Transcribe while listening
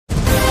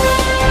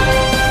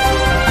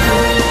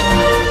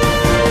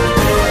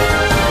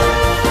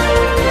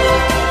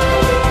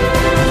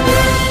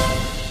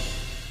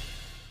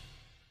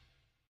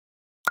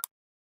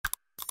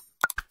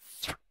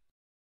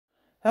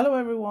Hello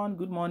everyone,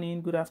 good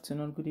morning, good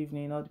afternoon, good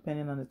evening, all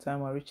depending on the time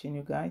we're reaching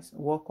you guys.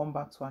 Welcome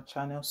back to our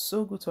channel.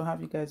 So good to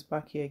have you guys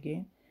back here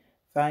again.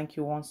 Thank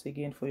you once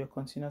again for your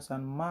continuous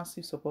and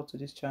massive support to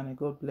this channel.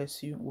 God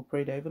bless you. We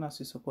pray that even as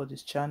you support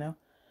this channel,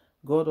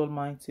 God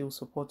Almighty will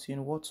support you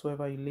in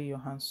whatsoever you lay your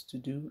hands to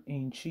do.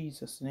 In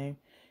Jesus' name,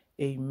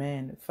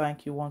 amen.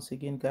 Thank you once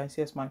again, guys.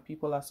 Yes, my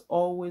people, as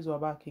always, we're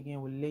back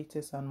again with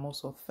latest and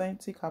most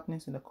authentic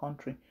happenings in the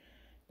country.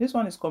 This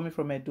one is coming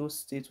from Edo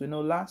State. We know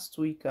last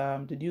week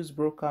the news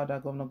broke out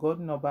that Governor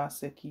Gordon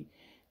Obaseki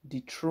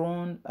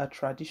dethroned a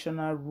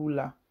traditional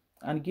ruler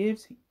and he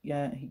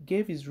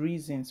gave his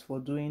reasons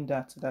for doing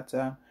that.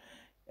 The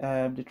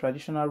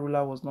traditional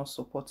ruler was not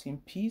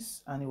supporting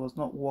peace and he was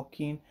not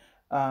working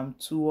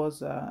towards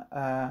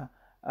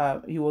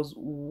he was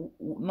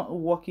not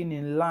working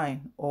in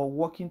line or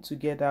working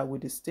together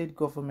with the state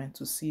government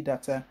to see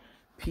that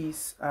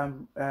peace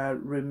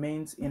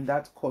remains in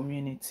that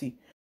community.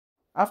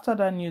 After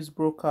that news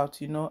broke out,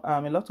 a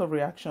lot of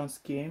reactions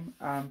came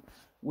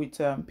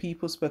with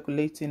people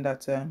speculating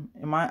that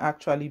it might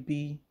actually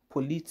be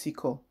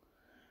political,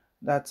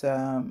 that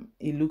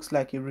it looks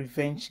like a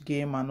revenge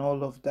game and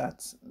all of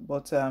that.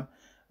 But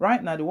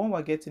right now, the one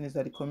we're getting is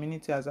that the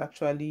community has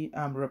actually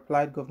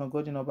replied Governor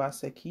Gordon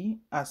Obaseki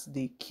as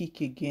they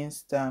kick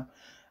against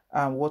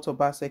what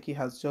Obaseki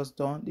has just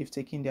done. They've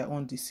taken their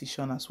own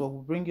decision as well.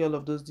 We'll bring you all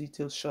of those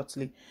details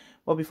shortly.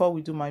 But before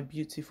we do, my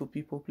beautiful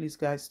people, please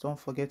guys, don't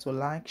forget to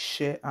like,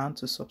 share, and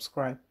to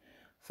subscribe.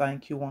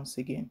 Thank you once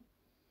again.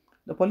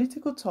 The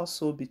political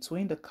tussle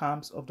between the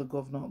camps of the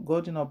Governor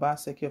Gordon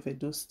Obaseki of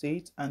Edo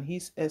State and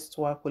his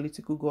erstwhile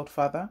political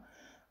godfather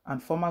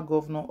and former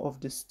governor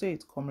of the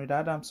state, Comrade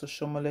Adams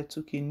Oshomole,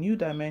 took a new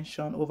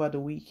dimension over the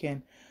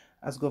weekend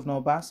as Governor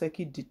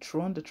Obaseki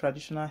dethroned the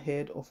traditional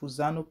head of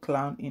Uzanu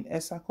clan in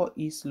Esako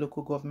East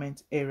local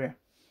government area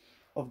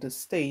of the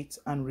state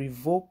and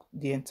revoked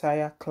the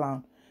entire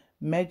clan,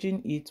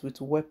 merging it with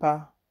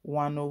Wepa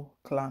Wano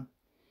clan.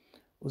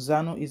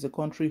 Uzanu is the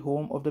country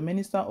home of the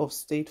Minister of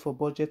State for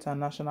Budget and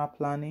National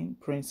Planning,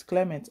 Prince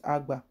Clement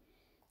Agba,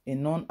 a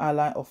known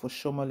ally of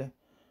Oshomole,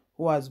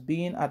 who has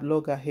been at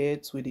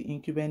loggerheads with the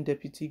incumbent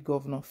Deputy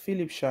Governor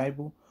Philip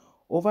Shaibu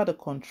over the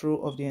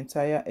control of the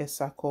entire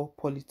Esako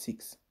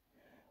politics.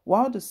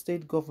 While the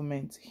state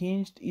government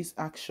hinged its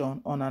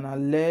action on an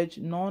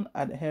alleged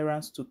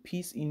non-adherence to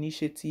peace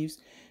initiatives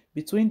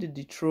between the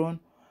dethroned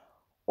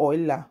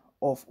Oila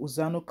of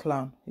Uzanu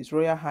clan, His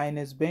Royal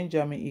Highness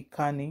Benjamin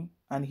Ikani,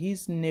 and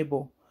his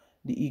neighbor,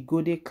 the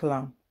Igode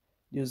clan,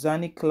 the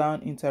Uzani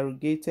clan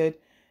interrogated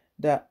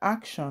the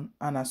action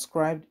and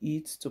ascribed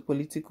it to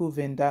political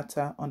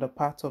vendetta on the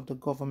part of the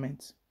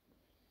government.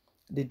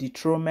 The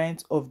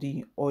dethronement of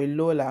the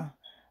Oilola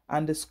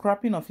and the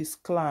scrapping of his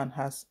clan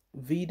has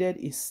voided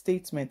a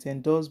statement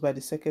endorsed by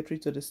the Secretary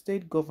to the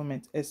State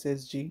Government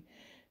SSG,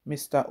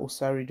 Mr.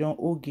 Osaridon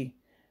Oge,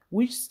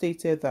 which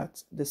stated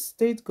that the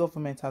state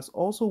government has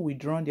also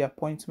withdrawn the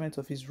appointment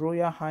of His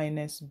Royal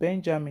Highness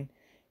Benjamin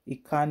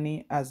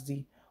Ikani as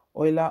the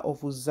Oila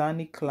of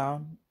Uzani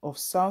clan of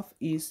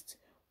Southeast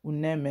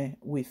Uneme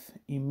with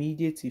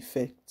immediate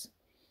effect.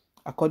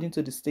 According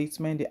to the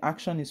statement, the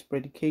action is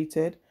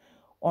predicated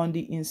on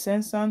the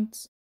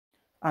incessant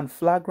and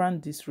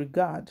flagrant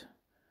disregard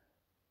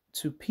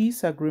to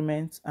peace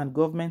agreements and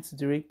government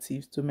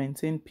directives to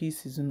maintain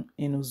peace in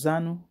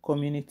Uzanu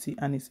community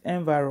and its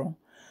environ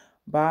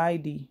by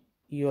the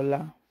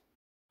Iola.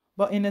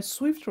 But in a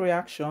swift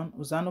reaction,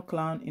 Uzanu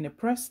clan, in a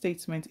press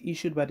statement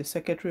issued by the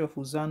Secretary of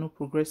Uzanu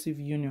Progressive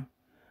Union,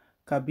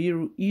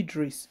 Kabiru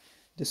Idris,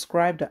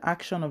 described the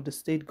action of the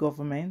state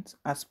government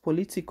as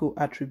political,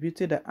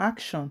 attributed the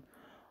action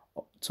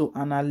to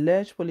an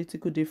alleged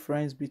political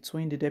difference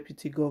between the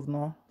Deputy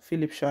Governor,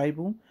 Philip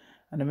Shaibu,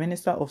 and the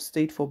Minister of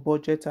State for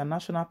Budget and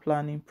National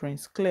Planning,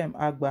 Prince Clem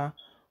Agba,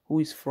 who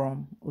is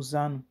from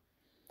Uzanu.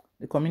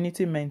 The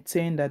community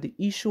maintained that the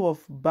issue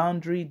of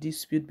boundary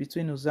dispute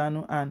between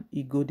Uzanu and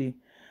Igode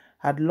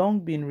had long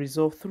been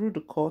resolved through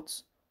the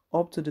courts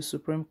up to the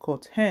Supreme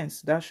Court.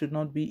 Hence, that should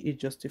not be a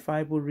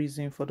justifiable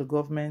reason for the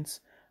government's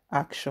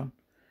action.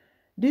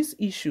 This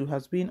issue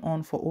has been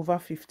on for over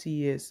 50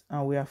 years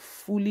and we are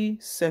fully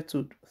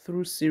settled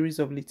through series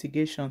of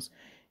litigations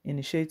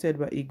initiated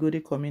by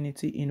Igode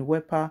community in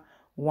Wepa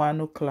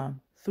Wano clan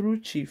through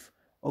Chief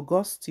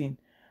Augustine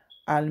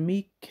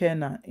Almi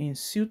Kena in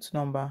suit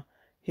number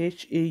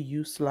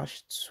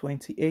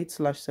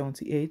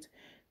HAU/28/78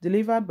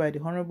 delivered by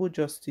the Honorable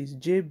Justice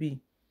J.B.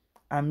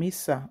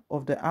 Amisa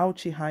of the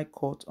Auchi High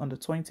Court on the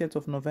 20th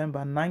of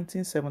November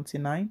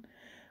 1979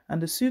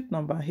 and the suit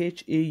number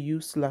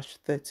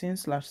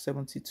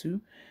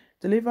HAU/13/72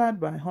 delivered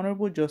by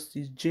Honorable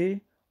Justice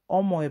J.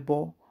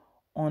 Omoebo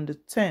on the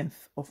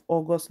 10th of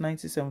August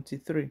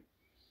 1973.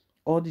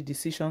 All the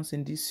decisions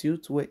in this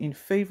suit were in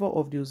favor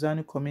of the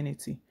Uzanu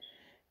community.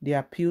 The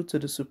appeal to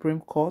the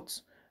Supreme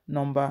Court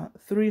number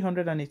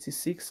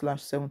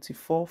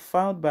 386/74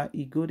 filed by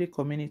Igode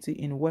community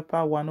in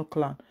Wepa Wano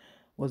clan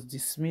was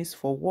dismissed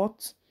for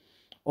what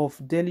of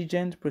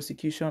diligent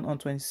prosecution on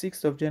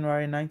 26th of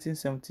January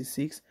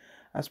 1976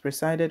 as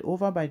presided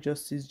over by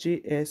Justice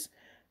J.S.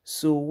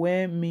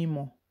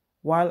 Sowemimo,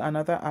 while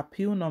another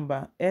appeal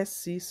number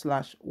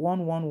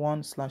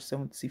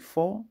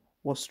SC/111/74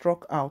 was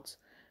struck out,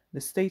 the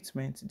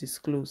statement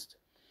disclosed.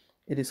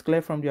 It is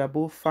clear from the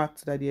above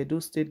fact that the Edo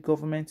State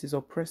government is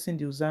oppressing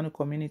the Uzanu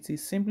community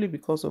simply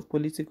because of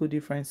political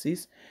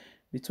differences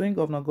between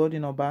Governor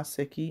Godwin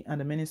Obaseki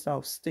and the Minister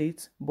of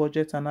State,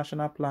 Budget and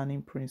National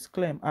Planning, Prince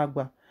Clem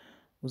Agba,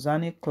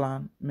 Uzanu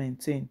clan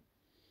maintain.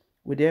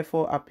 We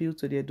therefore appeal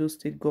to the Edo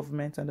State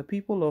government and the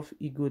people of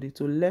Igode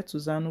to let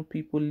Uzanu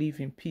people live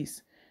in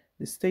peace,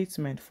 the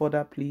statement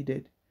further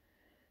pleaded.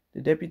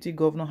 The deputy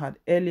governor had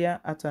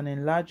earlier, at an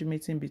enlarged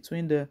meeting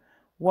between the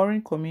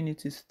warring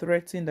communities,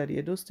 threatened that the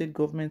Edo State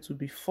government would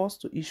be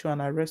forced to issue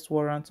an arrest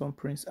warrant on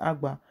Prince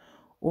Agba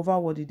over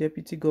what the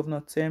deputy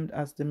governor termed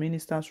as the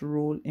minister's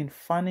role in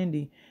fanning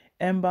the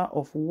ember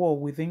of war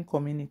within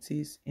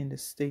communities in the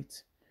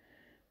state.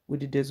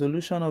 With the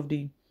dissolution of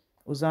the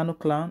Uzanu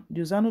clan,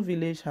 the Uzanu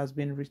village has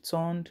been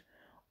returned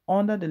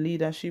under the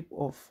leadership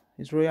of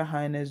His Royal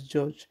Highness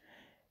George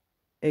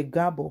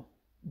Egabo,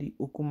 the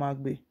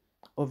Okumagbe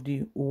of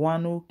the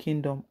Uwanu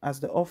Kingdom, as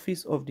the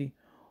office of the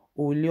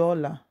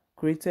Oliola,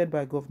 created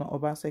by Governor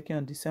Obaseki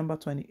on December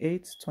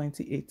 28,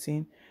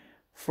 2018,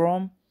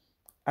 from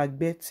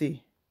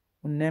Agbete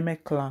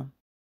Uneme clan,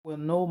 will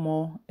no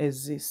more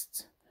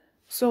exist.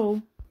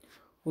 So,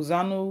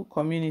 Uzanu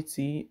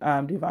community,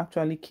 they've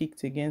actually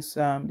kicked against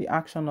the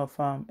action of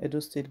Edo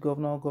State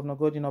Governor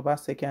Godwin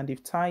Obaseki, and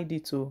they've tied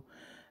it to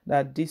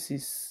that this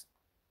is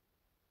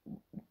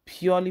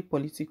purely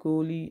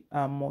politically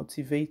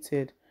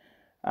motivated.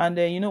 And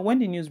when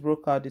the news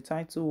broke out, the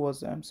title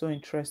was so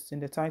interesting.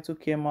 The title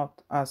came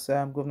out as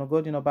Governor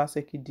Godwin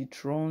Obaseki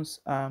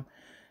dethrones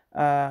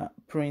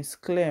Prince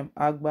Clem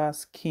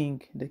Agba's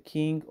king, the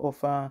king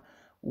of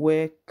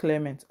where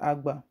Clement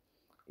Agba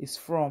is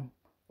from,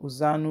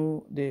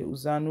 Uzanu, the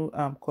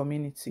Uzanu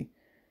community.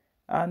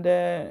 And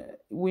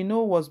we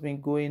know what's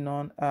been going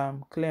on.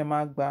 Clem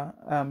Agba,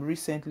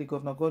 recently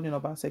Governor Godwin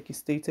Obaseki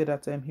stated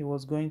that he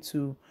was going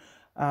to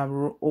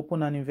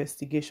open an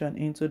investigation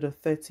into the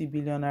 30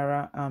 billion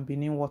naira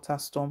Benin water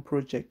storm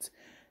project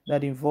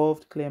that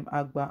involved Clem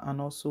Agba and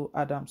also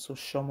Adam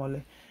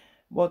Soshomole.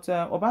 But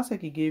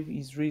Obaseki gave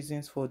his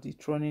reasons for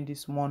dethroning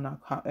this monarch.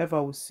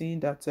 However, we've seen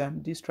that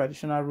this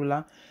traditional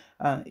ruler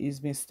it's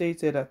been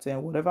stated that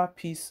whatever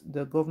peace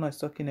the governor is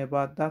talking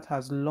about, that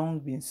has long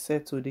been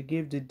settled. They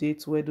gave the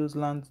dates where those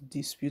land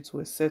disputes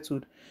were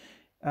settled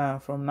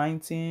from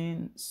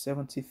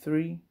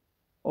 1973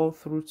 all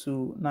through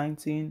to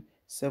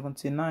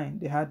 1979.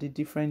 They had the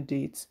different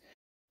dates.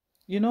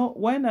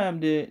 When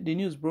the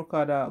news broke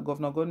out that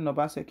Governor Godwin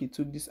Obaseki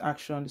took this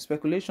action, the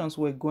speculations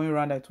were going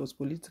around that it was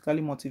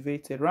politically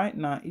motivated. Right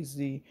now, is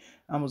the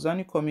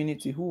Uzanu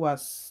community who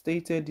has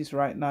stated this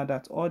right now,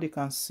 that all they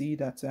can see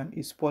that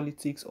is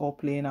politics all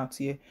playing out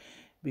here,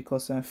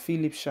 because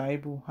Philip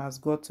Shaibu has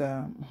got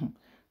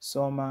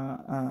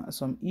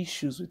some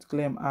issues with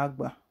Clem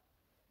Agba.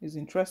 It's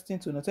interesting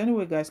to note.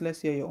 Anyway, guys,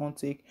 let's hear your own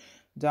take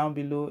down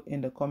below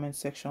in the comment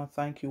section.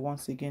 Thank you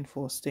once again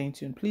for staying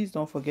tuned. Please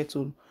don't forget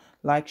to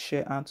like,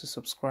 share, and to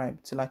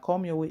subscribe till I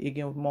come your way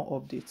again with more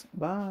updates.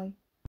 Bye.